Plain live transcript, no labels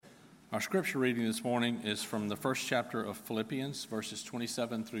Our scripture reading this morning is from the first chapter of Philippians, verses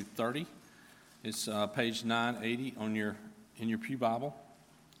 27 through 30. It's page 980 in your pew Bible.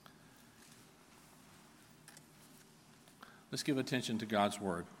 Let's give attention to God's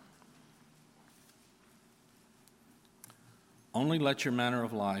word. Only let your manner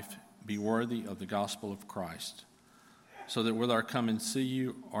of life be worthy of the gospel of Christ, so that whether I come and see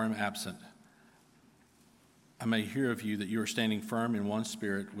you or am absent, I may hear of you that you are standing firm in one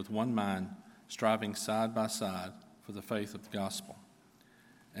spirit, with one mind, striving side by side for the faith of the gospel,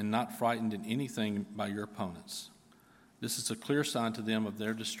 and not frightened in anything by your opponents. This is a clear sign to them of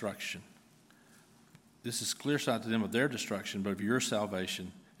their destruction. But of your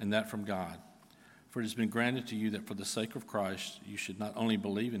salvation, and that from God. For it has been granted to you that for the sake of Christ you should not only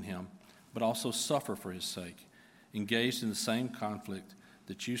believe in him, but also suffer for his sake, engaged in the same conflict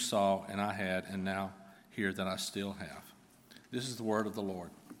that you saw and I had, and now hear that I still have. This is the word of the Lord.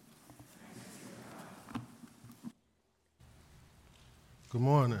 Good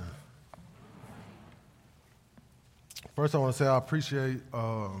morning. First, I want to say I appreciate,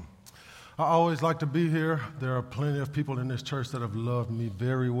 I always like to be here. There are plenty of people in this church that have loved me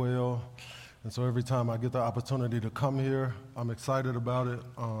very well. And so every time I get the opportunity to come here, I'm excited about it.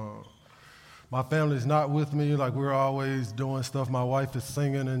 My family's not with me, like we're always doing stuff. My wife is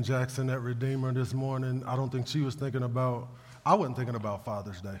singing in Jackson at Redeemer this morning. I don't think she was I wasn't thinking about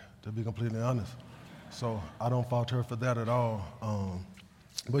Father's Day, to be completely honest. So I don't fault her for that at all.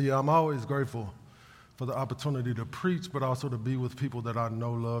 But yeah, I'm always grateful for the opportunity to preach, but also to be with people that I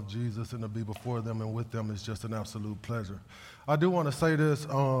know love Jesus, and to be before them and with them is just an absolute pleasure. I do want to say this.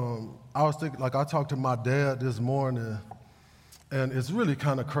 I was thinking, I talked to my dad this morning, and it's really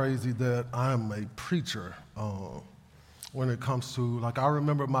kind of crazy that I'm a preacher when it comes to, I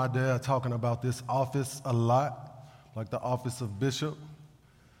remember my dad talking about this office a lot, like the office of bishop.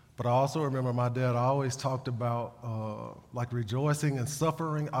 But I also remember my dad always talked about rejoicing and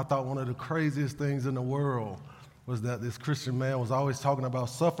suffering. I thought one of the craziest things in the world was that this Christian man was always talking about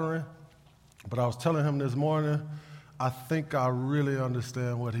suffering. But I was telling him this morning, I think I really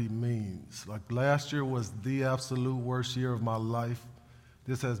understand what he means. Last year was the absolute worst year of my life.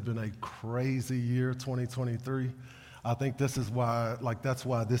 This has been a crazy year, 2023. I think this is why, that's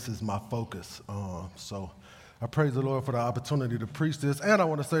why this is my focus. So I praise the Lord for the opportunity to preach this. And I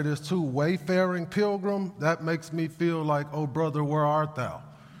want to say this too, wayfaring pilgrim, that makes me feel like, oh brother, where art thou?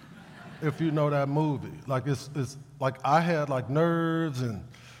 If you know that movie. It's I had nerves and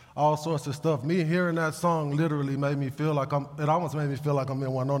all sorts of stuff. Me hearing that song literally made me feel it almost made me feel like I'm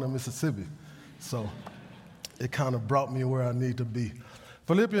in Winona, Mississippi. So it kind of brought me where I need to be.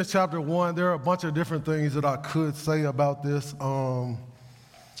 Philippians chapter 1, there are a bunch of different things that I could say about this.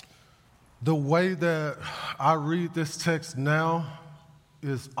 The way that I read this text now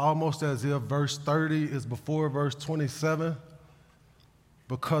is almost as if verse 30 is before verse 27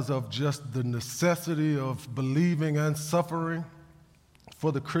 because of just the necessity of believing and suffering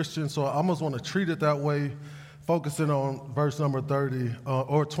for the Christian. So I almost want to treat it that way, focusing on verse number 30,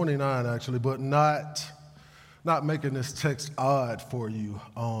 or 29 actually, but not making this text odd for you.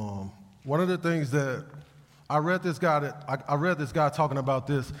 One of the things that I read this guy talking about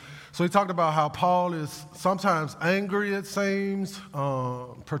this. So he talked about how Paul is sometimes angry, it seems,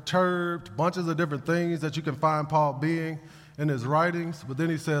 perturbed, bunches of different things that you can find Paul being in his writings. But then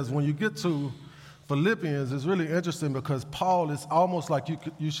he says, when you get to Philippians, it's really interesting because Paul is almost like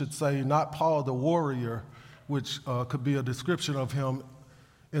you should say, not Paul the warrior, which could be a description of him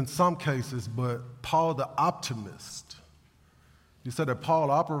in some cases, but Paul the optimist. He said that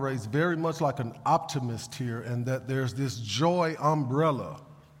Paul operates very much like an optimist here, and that there's this joy umbrella.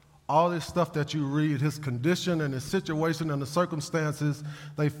 All this stuff that you read, his condition and his situation and the circumstances,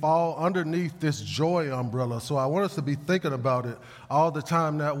 they fall underneath this joy umbrella. So I want us to be thinking about it all the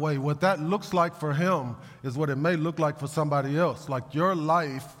time that way. What that looks like for him is what it may look like for somebody else. Your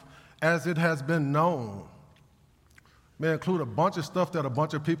life as it has been known may include a bunch of stuff that a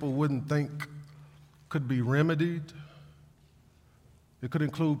bunch of people wouldn't think could be remedied. It could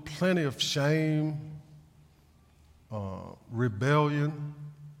include plenty of shame, rebellion,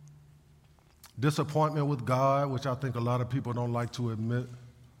 disappointment with God, which I think a lot of people don't like to admit.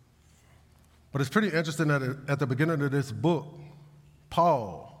 But it's pretty interesting that at the beginning of this book,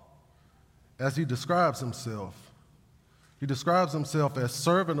 Paul, as he describes himself as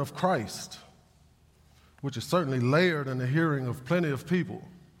servant of Christ, which is certainly layered in the hearing of plenty of people.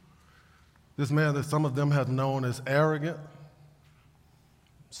 This man that some of them have known as arrogant,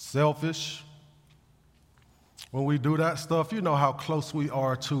 selfish. When we do that stuff, you know how close we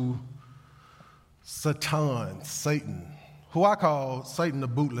are to Satan, who I call Satan the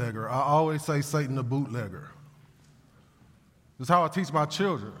bootlegger. I always say Satan the bootlegger. This is how I teach my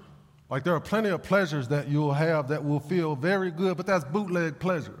children. Like, there are plenty of pleasures that you'll have that will feel very good, but that's bootleg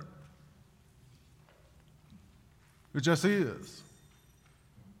pleasure. It just is.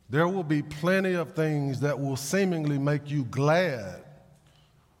 There will be plenty of things that will seemingly make you glad,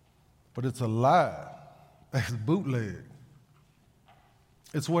 but it's a lie. It's bootleg.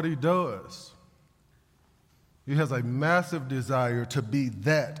 It's what he does. He has a massive desire to be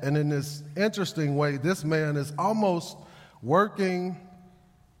that. And in this interesting way, this man is almost working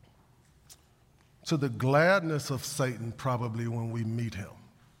to the gladness of Satan probably when we meet him.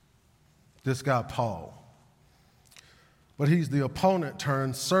 This guy, Paul. But he's the opponent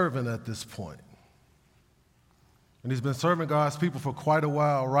turned servant at this point. And he's been serving God's people for quite a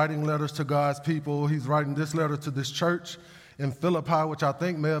while, writing letters to God's people. He's writing this letter to this church in Philippi, which I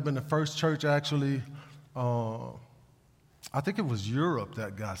think may have been the first church actually. I think it was Europe,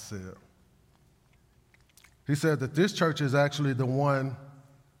 that guy said. He said that this church is actually the one,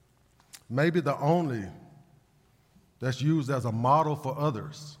 maybe the only, that's used as a model for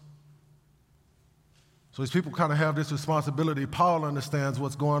others. So these people kind of have this responsibility. Paul understands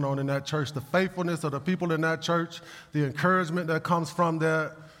what's going on in that church, the faithfulness of the people in that church, the encouragement that comes from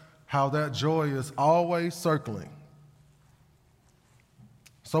that, how that joy is always circling.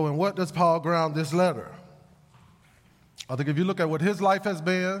 So in what does Paul ground this letter? I think if you look at what his life has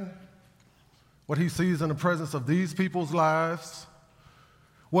been, what he sees in the presence of these people's lives,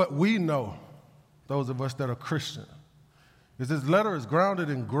 what we know, those of us that are Christian, is this letter is grounded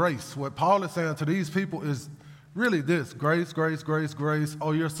in grace. What Paul is saying to these people is really this: grace, grace, grace, grace.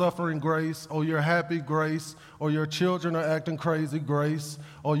 Oh, you're suffering, grace. Oh, you're happy, grace. Oh, your children are acting crazy, grace.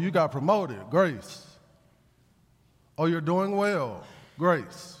 Oh, you got promoted, grace. Oh, you're doing well,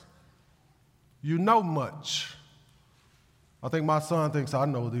 grace. You know much. I think my son thinks I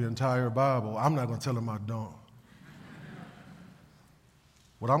know the entire Bible. I'm not going to tell him I don't.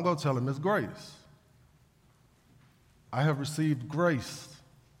 What I'm going to tell him is grace. I have received grace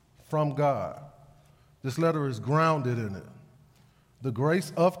from God. This letter is grounded in it. The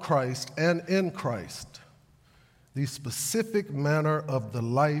grace of Christ and in Christ, the specific manner of the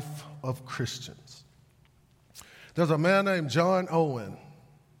life of Christians. There's a man named John Owen.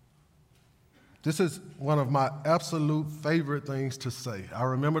 This is one of my absolute favorite things to say. I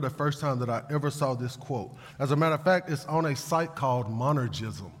remember the first time that I ever saw this quote. As a matter of fact, it's on a site called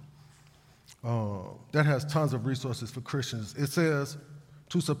Monergism. That has tons of resources for Christians. It says,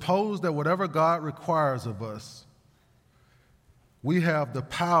 to suppose that whatever God requires of us, we have the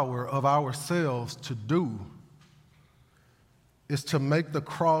power of ourselves to do, is to make the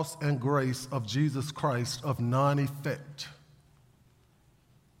cross and grace of Jesus Christ of non-effect.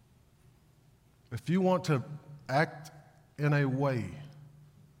 If you want to act in a way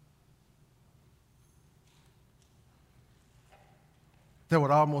that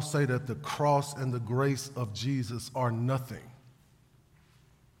would almost say that the cross and the grace of Jesus are nothing,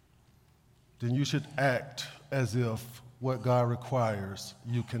 then you should act as if what God requires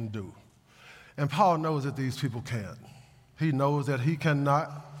you can do. And Paul knows that these people can't. He knows that he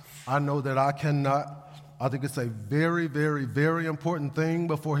cannot. I know that I cannot. I think it's a very, very, very important thing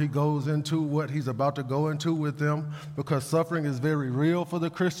before he goes into what he's about to go into with them, because suffering is very real for the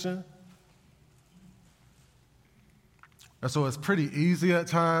Christian. And so it's pretty easy at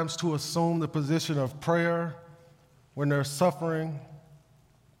times to assume the position of prayer when they're suffering.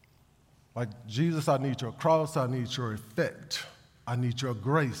 Like, Jesus, I need your cross, I need your effect, I need your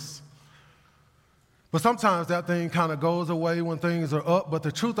grace. But sometimes that thing kind of goes away when things are up. But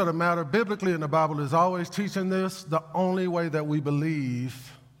the truth of the matter, biblically in the Bible, is always teaching this: the only way that we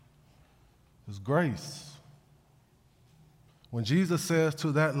believe is grace. When Jesus says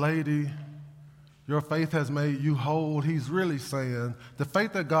to that lady, your faith has made you whole, he's really saying the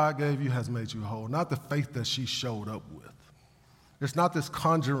faith that God gave you has made you whole, not the faith that she showed up with. It's not this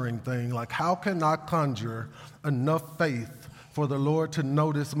conjuring thing, like, how can I conjure enough faith for the Lord to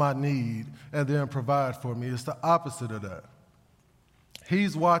notice my need and then provide for me? It's the opposite of that.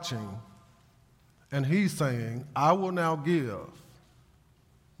 He's watching, and he's saying, I will now give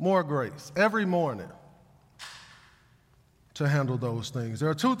more grace every morning to handle those things. There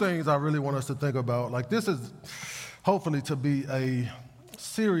are two things I really want us to think about. Like, this is hopefully to be a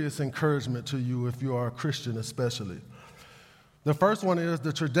serious encouragement to you if you are a Christian especially. The first one is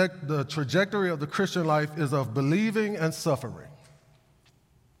the trajectory of the Christian life is of believing and suffering.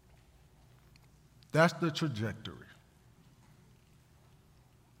 That's the trajectory.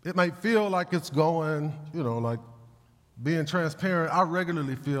 It may feel like it's going, like being transparent. I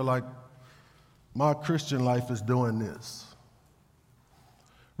regularly feel like my Christian life is doing this.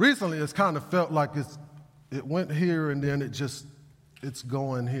 Recently, it's kind of felt like it went here and then it's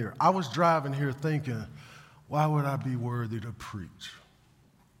going here. I was driving here thinking, why would I be worthy to preach?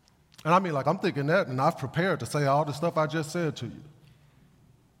 And I mean, like, I'm thinking that, and I've prepared to say all the stuff I just said to you.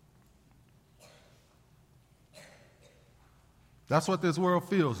 That's what this world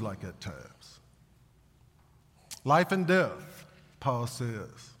feels like at times. Life and death, Paul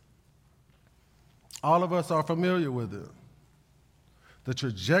says. All of us are familiar with it. The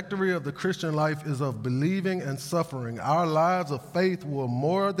trajectory of the Christian life is of believing and suffering. Our lives of faith will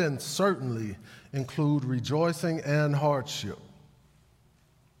more than certainly include rejoicing and hardship.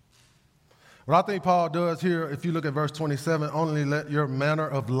 What I think Paul does here, if you look at verse 27, only let your manner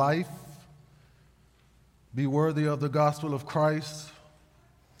of life be worthy of the gospel of Christ.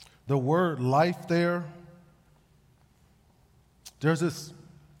 The word life there, there's this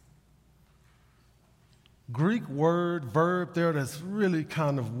Greek verb there that's really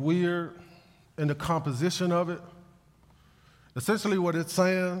kind of weird in the composition of it. Essentially what it's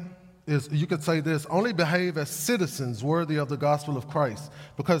saying is, you could say this, only behave as citizens worthy of the gospel of Christ,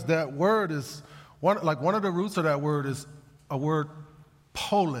 because that word is, one of the roots of that word is a word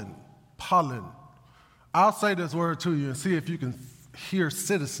pollen. I'll say this word to you and see if you can hear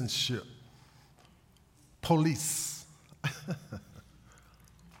citizenship. Police.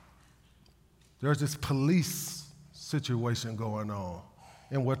 There's this police situation going on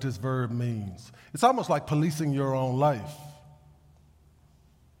in what this verb means. It's almost like policing your own life,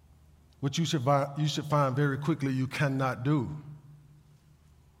 which you should find very quickly you cannot do.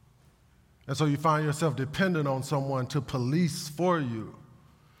 And so you find yourself dependent on someone to police for you.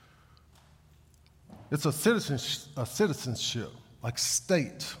 It's a citizenship, like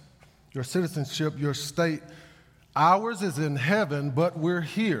state. Your citizenship, your state. Ours is in heaven, but we're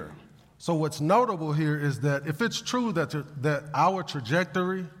here. So what's notable here is that if it's true that our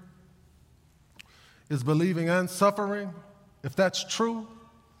trajectory is believing and suffering, if that's true,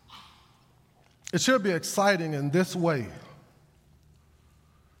 it should be exciting in this way.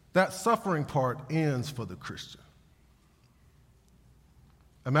 That suffering part ends for the Christian.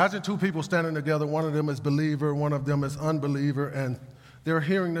 Imagine two people standing together, one of them is believer, one of them is unbeliever, and they're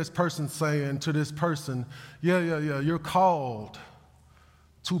hearing this person saying to this person, yeah, you're called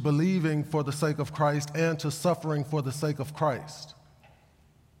to believing for the sake of Christ and to suffering for the sake of Christ.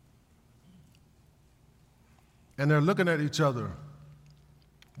 And they're looking at each other.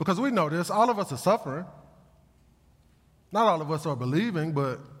 Because we know this, all of us are suffering. Not all of us are believing,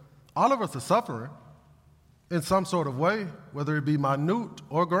 but all of us are suffering in some sort of way, whether it be minute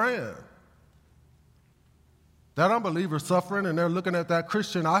or grand. That unbeliever's suffering, and they're looking at that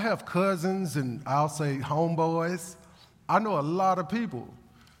Christian. I have cousins, and I'll say homeboys. I know a lot of people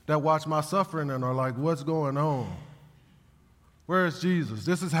that watch my suffering and are like, what's going on? Where is Jesus?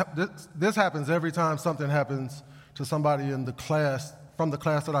 This happens every time something happens to somebody in the class, from the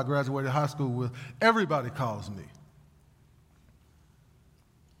class that I graduated high school with. Everybody calls me.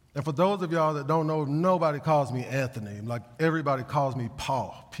 And for those of y'all that don't know, nobody calls me Anthony. Like, everybody calls me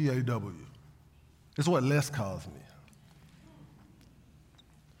Paul, P-A-W. It's what Les calls me.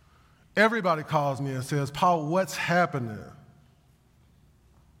 Everybody calls me and says, Paul, what's happening?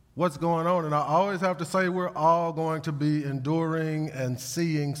 What's going on? And I always have to say we're all going to be enduring and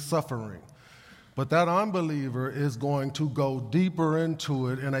seeing suffering. But that unbeliever is going to go deeper into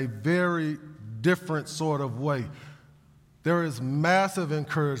it in a very different sort of way. There is massive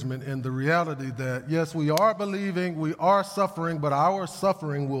encouragement in the reality that, yes, we are believing, we are suffering, but our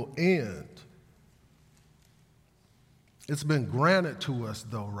suffering will end. It's been granted to us,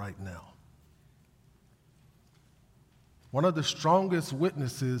 though, right now. One of the strongest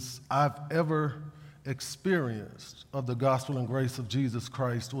witnesses I've ever experienced of the gospel and grace of Jesus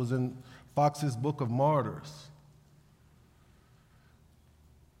Christ was in Fox's Book of Martyrs.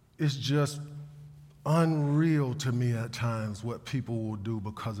 It's just unreal to me at times what people will do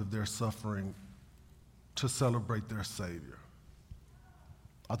because of their suffering to celebrate their Savior.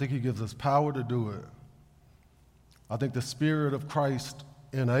 I think he gives us power to do it. I think the Spirit of Christ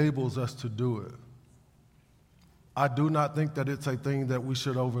enables us to do it. I do not think that it's a thing that we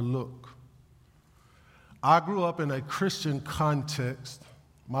should overlook. I grew up in a Christian context.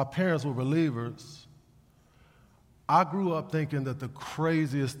 My parents were believers. I grew up thinking that the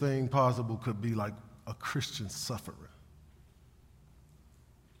craziest thing possible could be like a Christian suffering.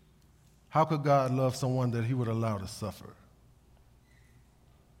 How could God love someone that he would allow to suffer?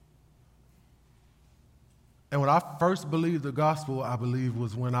 And when I first believed the gospel, I believe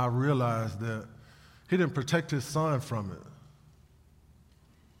was when I realized that he didn't protect his son from it.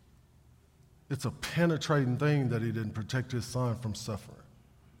 It's a penetrating thing that he didn't protect his son from suffering.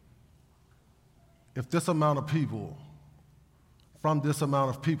 if this amount of people, from this amount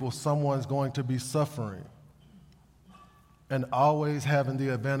of people, someone's going to be suffering, and always having the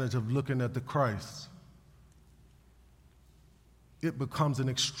advantage of looking at the Christ, it becomes an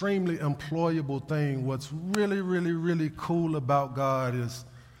extremely employable thing. What's really, really, really cool about God is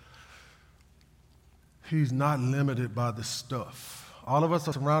He's not limited by the stuff. All of us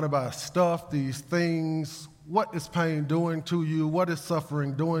are surrounded by stuff, these things. What is pain doing to you? What is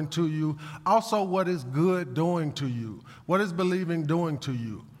suffering doing to you? Also, what is good doing to you? What is believing doing to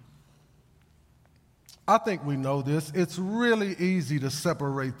you? I think we know this. It's really easy to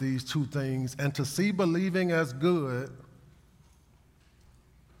separate these two things and to see believing as good,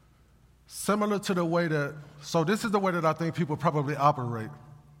 similar to the way that, so this is the way that I think people probably operate,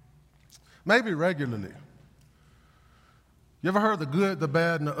 maybe regularly. You ever heard the good, the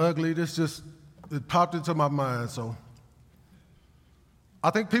bad, and the ugly? It popped into my mind. So I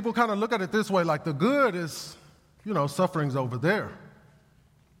think people kind of look at it this way, like the good is, suffering's over there.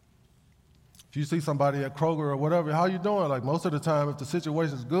 If you see somebody at Kroger or whatever, how you doing? Like most of the time, if the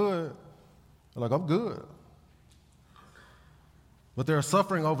situation's good, they're like, I'm good. But there's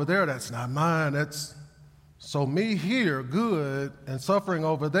suffering over there that's not mine. So me here, good, and suffering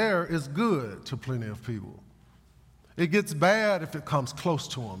over there is good to plenty of people. It gets bad if it comes close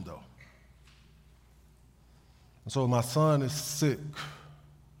to them, though. And so my son is sick.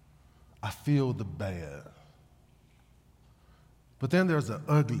 I feel the bad. But then there's the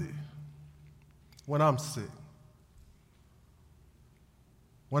ugly. When I'm sick,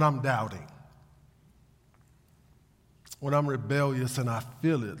 when I'm doubting, when I'm rebellious and I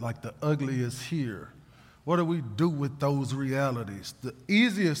feel it, like the ugly is here. What do we do with those realities? The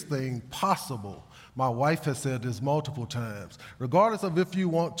easiest thing possible, my wife has said this multiple times, regardless of if you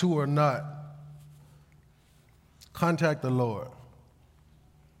want to or not, contact the Lord.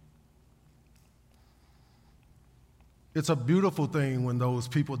 It's a beautiful thing when those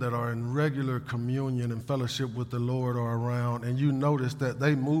people that are in regular communion and fellowship with the Lord are around, and you notice that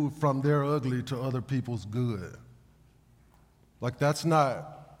they move from their ugly to other people's good. Like, that's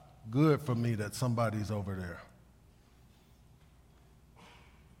not good for me that somebody's over there.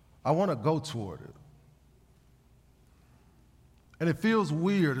 I want to go toward it. And it feels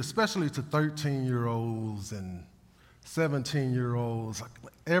weird, especially to 13-year-olds and 17-year-olds. Like,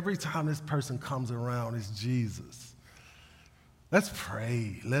 every time this person comes around, it's Jesus. Let's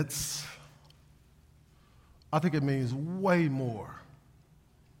pray. I think it means way more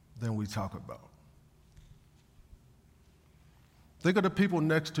than we talk about. Think of the people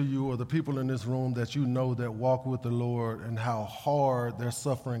next to you or the people in this room that you know that walk with the Lord and how hard their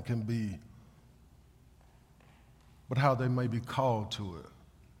suffering can be, but how they may be called to it.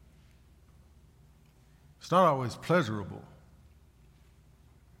 It's not always pleasurable.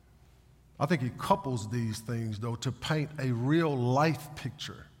 I think he couples these things, though, to paint a real life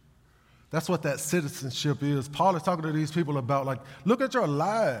picture. That's what that citizenship is. Paul is talking to these people about, like, look at your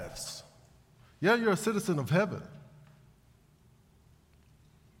lives. Yeah, you're a citizen of heaven.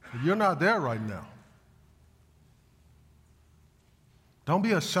 But you're not there right now. Don't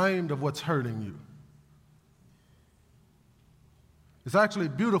be ashamed of what's hurting you. It's actually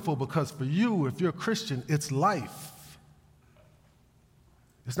beautiful because for you, if you're a Christian, it's life.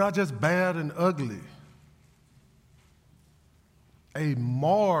 It's not just bad and ugly. A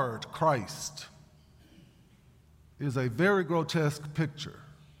marred Christ is a very grotesque picture.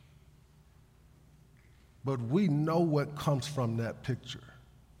 But we know what comes from that picture.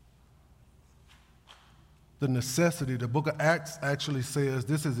 The necessity, the book of Acts actually says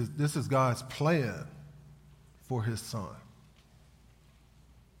this is God's plan for his son.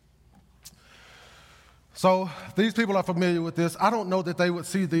 So these people are familiar with this. I don't know that they would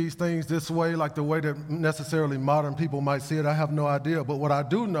see these things this way, like the way that necessarily modern people might see it. I have no idea. But what I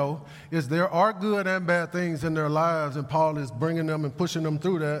do know is there are good and bad things in their lives, and Paul is bringing them and pushing them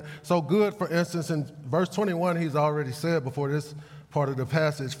through that. So good, for instance, in verse 21, he's already said before this part of the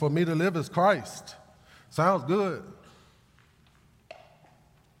passage, for me to live is Christ. Sounds good.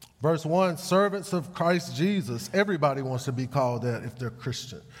 Verse 1, servants of Christ Jesus. Everybody wants to be called that if they're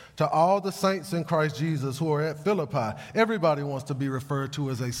Christian. To all the saints in Christ Jesus who are at Philippi, everybody wants to be referred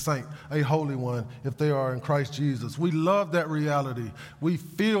to as a saint, a holy one, if they are in Christ Jesus. We love that reality. We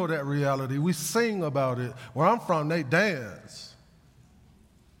feel that reality. We sing about it. Where I'm from, they dance.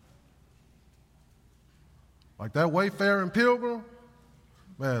 Like that wayfaring pilgrim,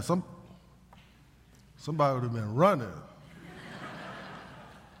 man, somebody would have been running.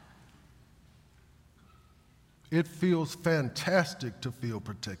 It feels fantastic to feel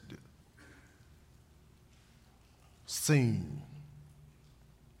protected, seen,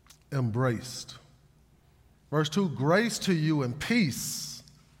 embraced. Verse 2, grace to you and peace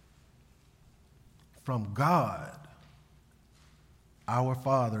from God, our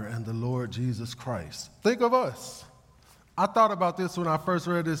Father, and the Lord Jesus Christ. Think of us. I thought about this when I first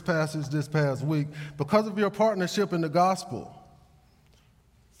read this passage this past week. Because of your partnership in the gospel,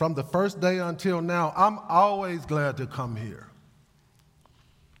 from the first day until now, I'm always glad to come here.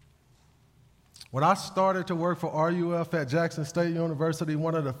 When I started to work for RUF at Jackson State University,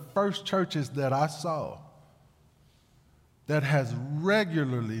 one of the first churches that I saw that has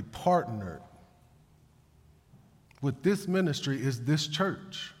regularly partnered with this ministry is this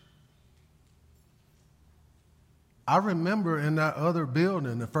church. I remember in that other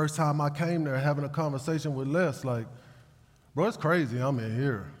building, the first time I came there, having a conversation with Les, like, bro, it's crazy I'm in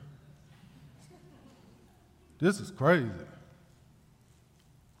here. This is crazy.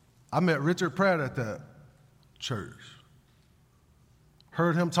 I met Richard Pratt at that church.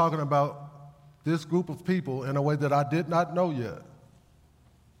 Heard him talking about this group of people in a way that I did not know yet.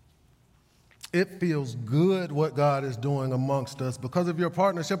 It feels good what God is doing amongst us because of your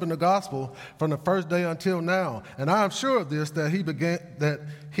partnership in the gospel from the first day until now. And I am sure of this, that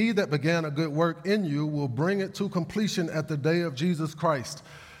he that began a good work in you will bring it to completion at the day of Jesus Christ.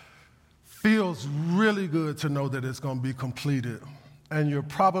 Feels really good to know that it's going to be completed. And you're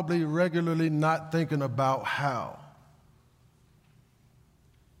probably regularly not thinking about how.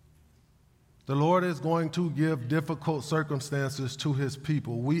 The Lord is going to give difficult circumstances to his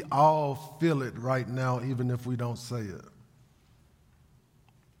people. We all feel it right now, even if we don't say it.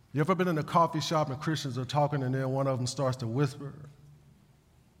 You ever been in a coffee shop and Christians are talking and then one of them starts to whisper?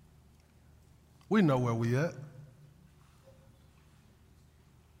 We know where we at.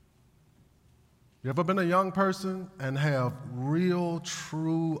 You ever been a young person and have real,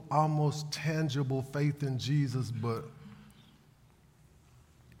 true, almost tangible faith in Jesus, but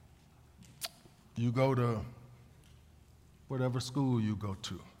you go to whatever school you go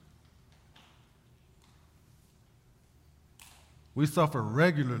to? We suffer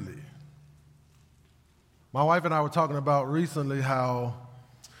regularly. My wife and I were talking about recently how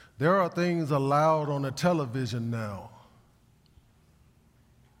there are things allowed on the television now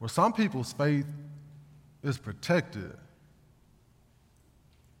where some people's faith is protected.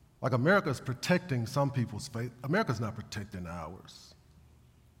 Like America's protecting some people's faith. America's not protecting ours.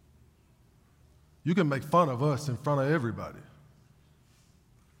 You can make fun of us in front of everybody.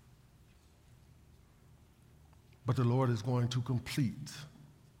 But the Lord is going to complete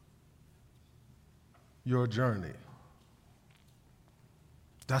your journey.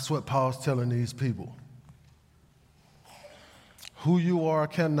 That's what Paul's telling these people. Who you are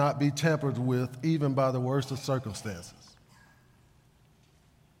cannot be tampered with, even by the worst of circumstances.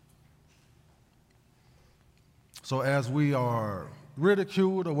 So as we are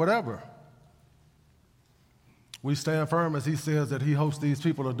ridiculed or whatever, we stand firm, as he says that he hopes these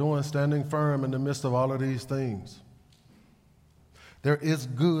people are doing, standing firm in the midst of all of these things. There is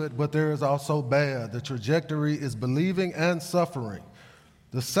good, but there is also bad. The trajectory is believing and suffering.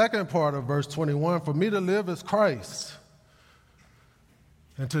 The second part of verse 21, for me to live is Christ,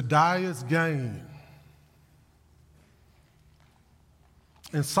 and to die is gain.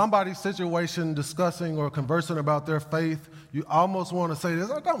 In somebody's situation, discussing or conversing about their faith, you almost want to say this,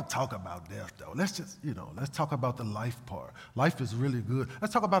 oh, don't talk about death, though. Let's just, let's talk about the life part. Life is really good.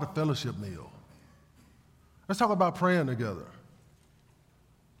 Let's talk about a fellowship meal. Let's talk about praying together.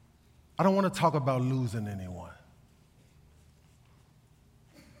 I don't want to talk about losing anyone.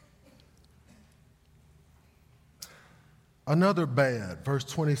 Another bad, verse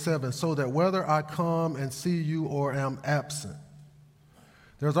 27, so that whether I come and see you or am absent.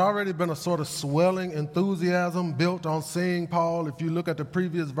 There's already been a sort of swelling enthusiasm built on seeing Paul. If you look at the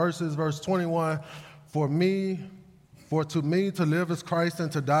previous verses, verse 21, for to me to live is Christ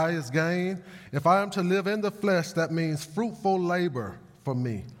and to die is gain. If I am to live in the flesh, that means fruitful labor for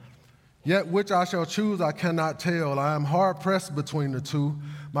me. Yet which I shall choose, I cannot tell. I am hard pressed between the two.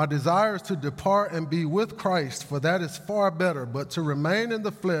 My desire is to depart and be with Christ, for that is far better. But to remain in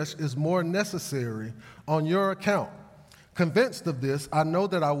the flesh is more necessary on your account. Convinced of this, I know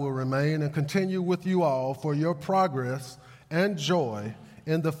that I will remain and continue with you all for your progress and joy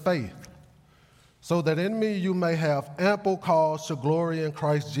in the faith, so that in me you may have ample cause to glory in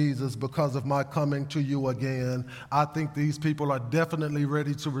Christ Jesus because of my coming to you again. I think these people are definitely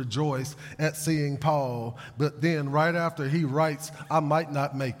ready to rejoice at seeing Paul, but then right after he writes, I might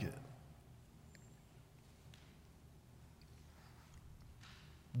not make it.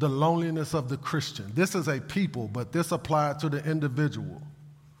 The loneliness of the Christian. This is a people, but this applied to the individual.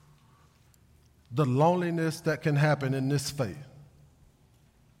 The loneliness that can happen in this faith.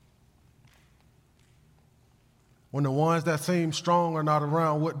 When the ones that seem strong are not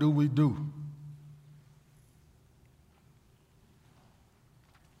around, what do?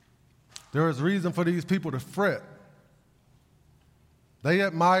 There is reason for these people to fret. They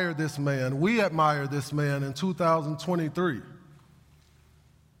admire this man. We admire this man in 2023.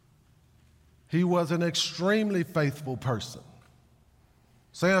 He was an extremely faithful person,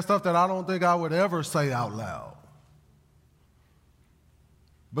 saying stuff that I don't think I would ever say out loud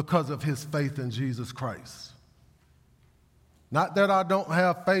because of his faith in Jesus Christ. Not that I don't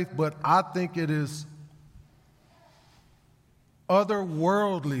have faith, but I think it is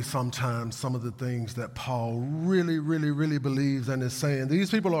otherworldly sometimes, some of the things that Paul really, really, really believes and is saying. These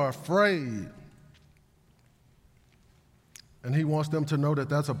people are afraid, and he wants them to know that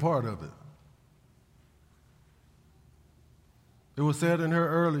that's a part of it. It was said in here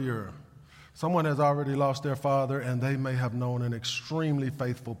earlier, someone has already lost their father, and they may have known an extremely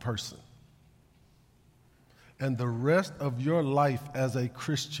faithful person. And the rest of your life as a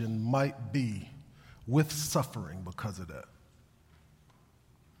Christian might be with suffering because of that.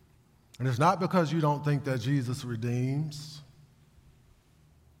 And it's not because you don't think that Jesus redeems.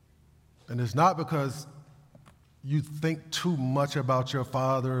 And it's not because you think too much about your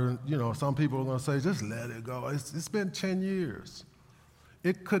father. You know, some people are going to say, just let it go. It's been 10 years.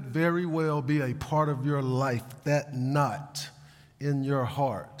 It could very well be a part of your life, that knot in your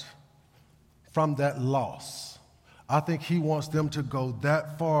heart from that loss. I think he wants them to go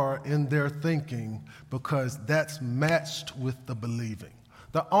that far in their thinking because that's matched with the believing.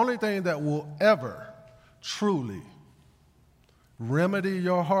 The only thing that will ever truly remedy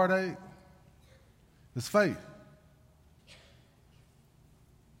your heartache is faith.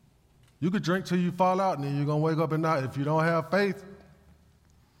 You could drink till you fall out and then you're going to wake up at night. If you don't have faith,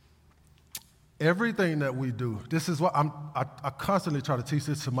 everything that we do, this is what I constantly try to teach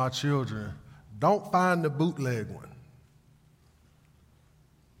this to my children. Don't find the bootleg one.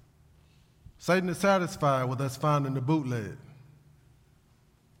 Satan is satisfied with us finding the bootleg.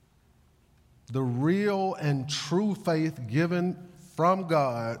 The real and true faith given from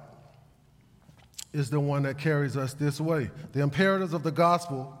God is the one that carries us this way. The imperatives of the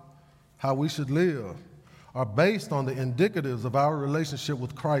gospel, how we should live, are based on the indicatives of our relationship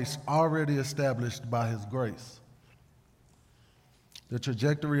with Christ already established by his grace. The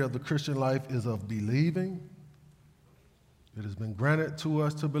trajectory of the Christian life is of believing. It has been granted to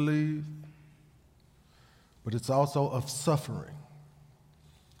us to believe, but it's also of suffering.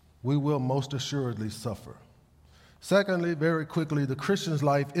 We will most assuredly suffer. Secondly, very quickly, the Christian's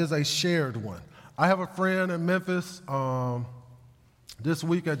life is a shared one. I have a friend in Memphis. This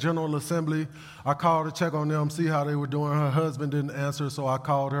week at General Assembly, I called to check on them, see how they were doing. Her husband didn't answer, so I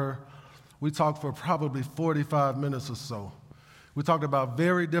called her. We talked for probably 45 minutes or so. We talked about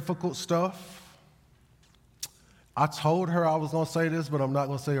very difficult stuff. I told her I was going to say this, but I'm not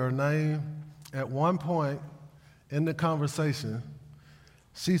going to say her name. At one point in the conversation,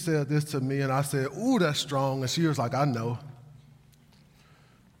 she said this to me, and I said, "Ooh, that's strong." And she was like, "I know."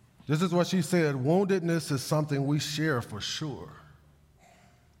 This is what she said: "Woundedness is something we share for sure."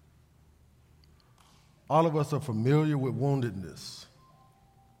 All of us are familiar with woundedness.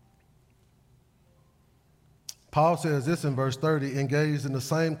 Paul says this in verse 30, "Engaged in the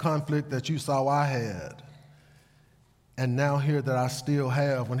same conflict that you saw I had, and now hear that I still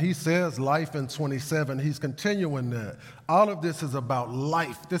have." When he says life in 27, he's continuing that. All of this is about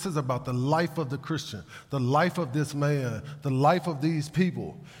life. This is about the life of the Christian, the life of this man, the life of these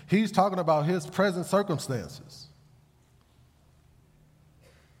people. He's talking about his present circumstances.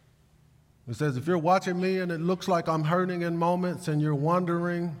 He says, if you're watching me and it looks like I'm hurting in moments and you're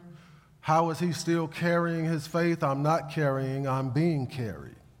wondering, how is he still carrying his faith? I'm not carrying, I'm being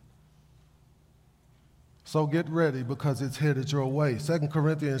carried. So get ready because it's headed your way. 2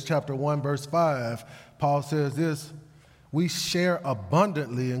 Corinthians chapter 1, verse 5, Paul says this: we share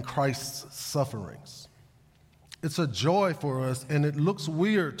abundantly in Christ's sufferings. It's a joy for us, and it looks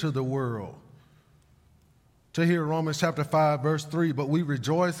weird to the world to hear Romans chapter 5, verse 3, "But we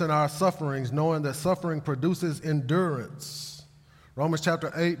rejoice in our sufferings, knowing that suffering produces endurance." Romans chapter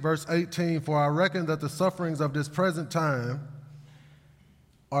 8, verse 18, "For I reckon that the sufferings of this present time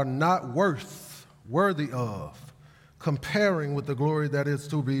are not worthy of, comparing with the glory that is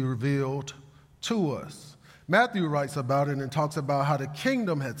to be revealed to us." Matthew writes about it and talks about how the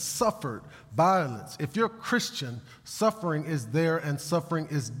kingdom had suffered violence. If you're Christian, suffering is there and suffering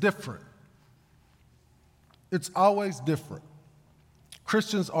is different. It's always different.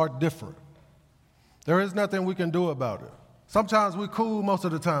 Christians are different. There is nothing we can do about it. Sometimes we're cool, most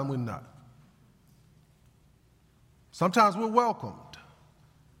of the time we're not. Sometimes we're welcomed.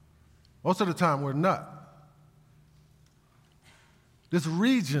 Most of the time we're not. This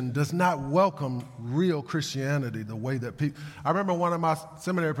region does not welcome real Christianity the way that people. I remember one of my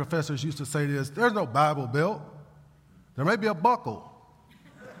seminary professors used to say this: there's no Bible Belt. There may be a buckle.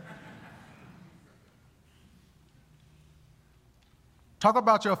 Talk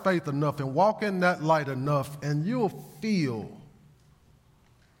about your faith enough and walk in that light enough, and you'll feel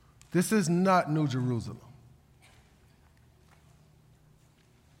this is not New Jerusalem.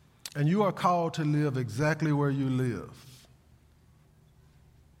 And you are called to live exactly where you live.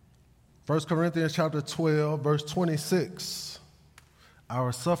 1 Corinthians chapter 12, verse 26.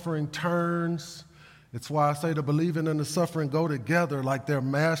 Our suffering turns. It's why I say the believing and the suffering go together like they're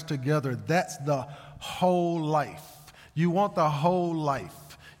mashed together. That's the whole life. You want the whole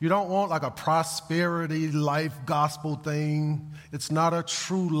life. You don't want like a prosperity life gospel thing. It's not a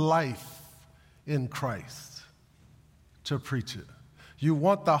true life in Christ to preach it. You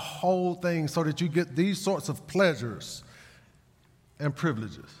want the whole thing so that you get these sorts of pleasures and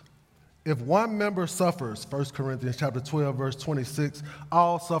privileges. If one member suffers, 1 Corinthians chapter 12, verse 26,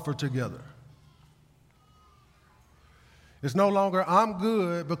 all suffer together. It's no longer I'm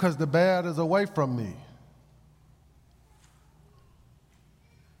good because the bad is away from me.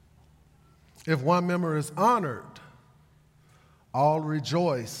 If one member is honored, all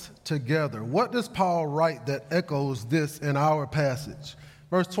rejoice together. What does Paul write that echoes this in our passage?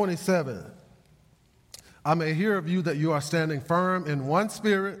 Verse 27, I may hear of you that you are standing firm in one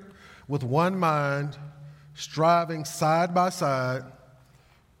spirit, with one mind, striving side by side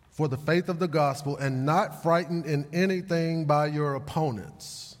for the faith of the gospel, and not frightened in anything by your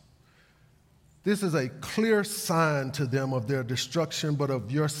opponents. This is a clear sign to them of their destruction, but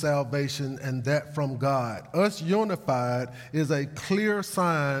of your salvation, and that from God. Us unified is a clear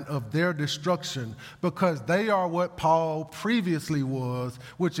sign of their destruction, because they are what Paul previously was,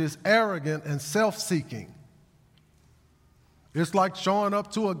 which is arrogant and self-seeking. It's like showing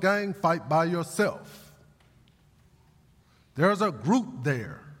up to a gang fight by yourself. There's a group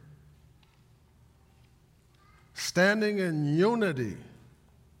there, standing in unity.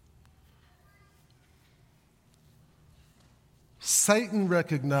 Satan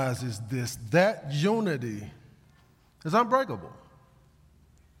recognizes this. That unity is unbreakable.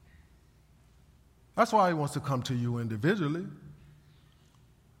 That's why he wants to come to you individually.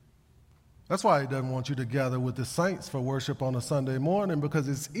 That's why he doesn't want you to gather with the saints for worship on a Sunday morning, because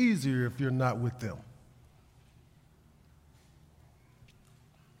it's easier if you're not with them.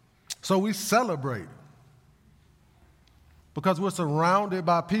 So we celebrate because we're surrounded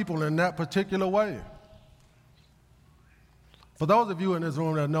by people in that particular way. For those of you in this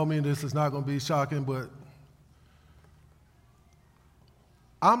room that know me, this is not going to be shocking, but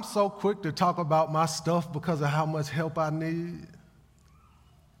I'm so quick to talk about my stuff because of how much help I need.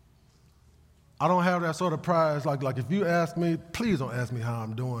 I don't have that sort of pride. Like if you ask me, please don't ask me how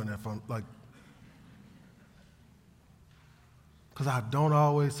I'm doing. If I'm like, because I don't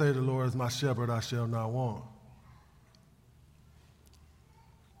always say the Lord is my shepherd, I shall not want.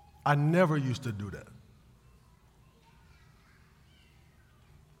 I never used to do that.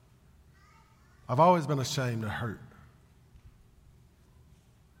 I've always been ashamed to hurt.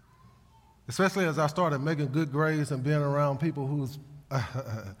 Especially as I started making good grades and being around people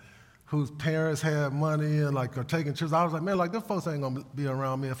whose parents had money and like are taking trips. I was like, man, like them folks ain't gonna be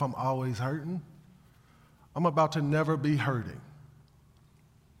around me if I'm always hurting. I'm about to never be hurting.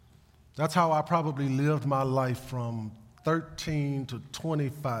 That's how I probably lived my life from 13 to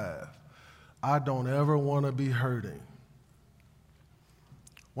 25. I don't ever want to be hurting.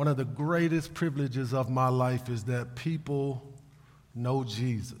 One of the greatest privileges of my life is that people know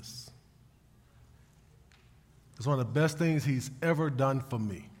Jesus. It's one of the best things he's ever done for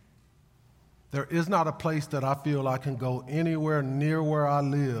me. There is not a place that I feel I can go anywhere near where I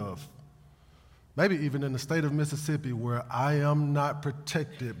live, maybe even in the state of Mississippi, where I am not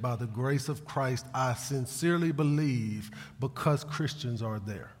protected by the grace of Christ. I sincerely believe because Christians are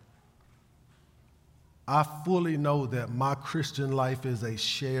there. I fully know that my Christian life is a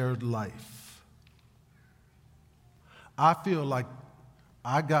shared life. I feel like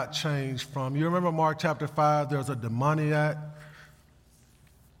I got changed from, you remember Mark chapter 5, there's a demoniac.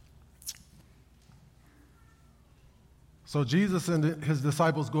 So Jesus and his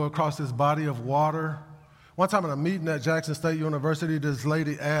disciples go across this body of water. One time in a meeting at Jackson State University, this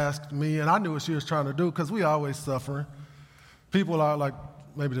lady asked me, and I knew what she was trying to do because we always suffering. People are like,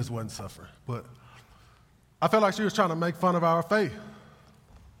 maybe this wasn't suffering, but I felt like she was trying to make fun of our faith.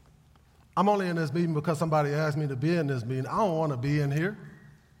 I'm only in this meeting because somebody asked me to be in this meeting. I don't want to be in here.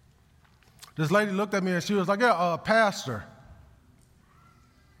 This lady looked at me and she was like, yeah, pastor.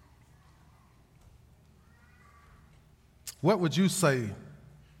 What would you say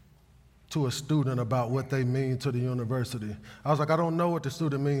to a student about what they mean to the university? I was like, I don't know what the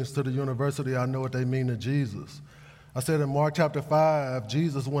student means to the university. I know what they mean to Jesus. I said in Mark chapter 5,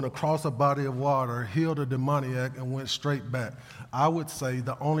 Jesus went across a body of water, healed a demoniac, and went straight back. I would say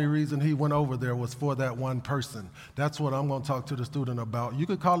the only reason he went over there was for that one person. That's what I'm going to talk to the student about. You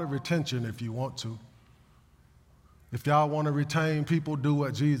could call it retention if you want to. If y'all want to retain people, do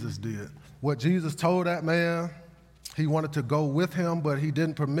what Jesus did. What Jesus told that man, he wanted to go with him, but he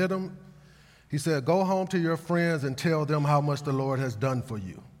didn't permit him. He said, go home to your friends and tell them how much the Lord has done for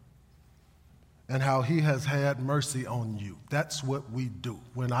you and how he has had mercy on you. That's what we do.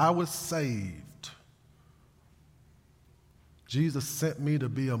 When I was saved, Jesus sent me to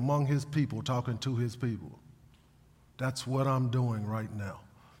be among his people, talking to his people. That's what I'm doing right now.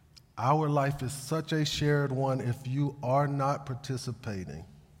 Our life is such a shared one. If you are not participating,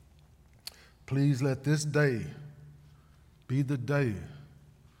 please let this day be the day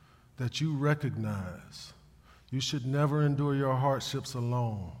that you recognize you should never endure your hardships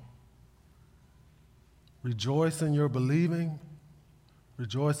alone. Rejoice in your believing,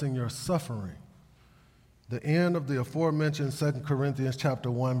 rejoice in your suffering. The end of the aforementioned 2 Corinthians chapter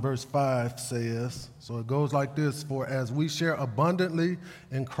 1, verse 5 says, so it goes like this, for as we share abundantly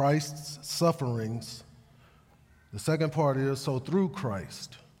in Christ's sufferings, the second part is, so through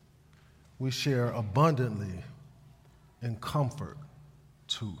Christ, we share abundantly in comfort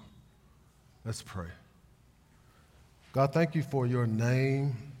too. Let's pray. God, thank you for your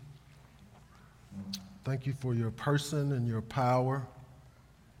name. Thank you for your person and your power.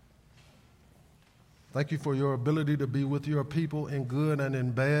 Thank you for your ability to be with your people in good and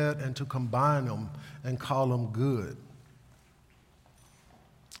in bad and to combine them and call them good.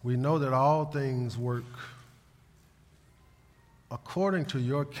 We know that all things work according to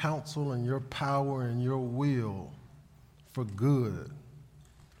your counsel and your power and your will for good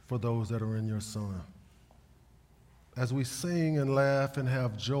for those that are in your Son. As we sing and laugh and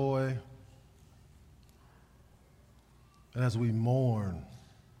have joy, and as we mourn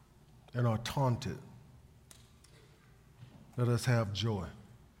and are taunted, let us have joy.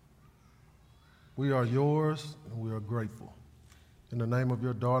 We are yours and we are grateful. In the name of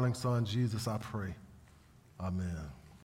your darling Son, Jesus, I pray. Amen.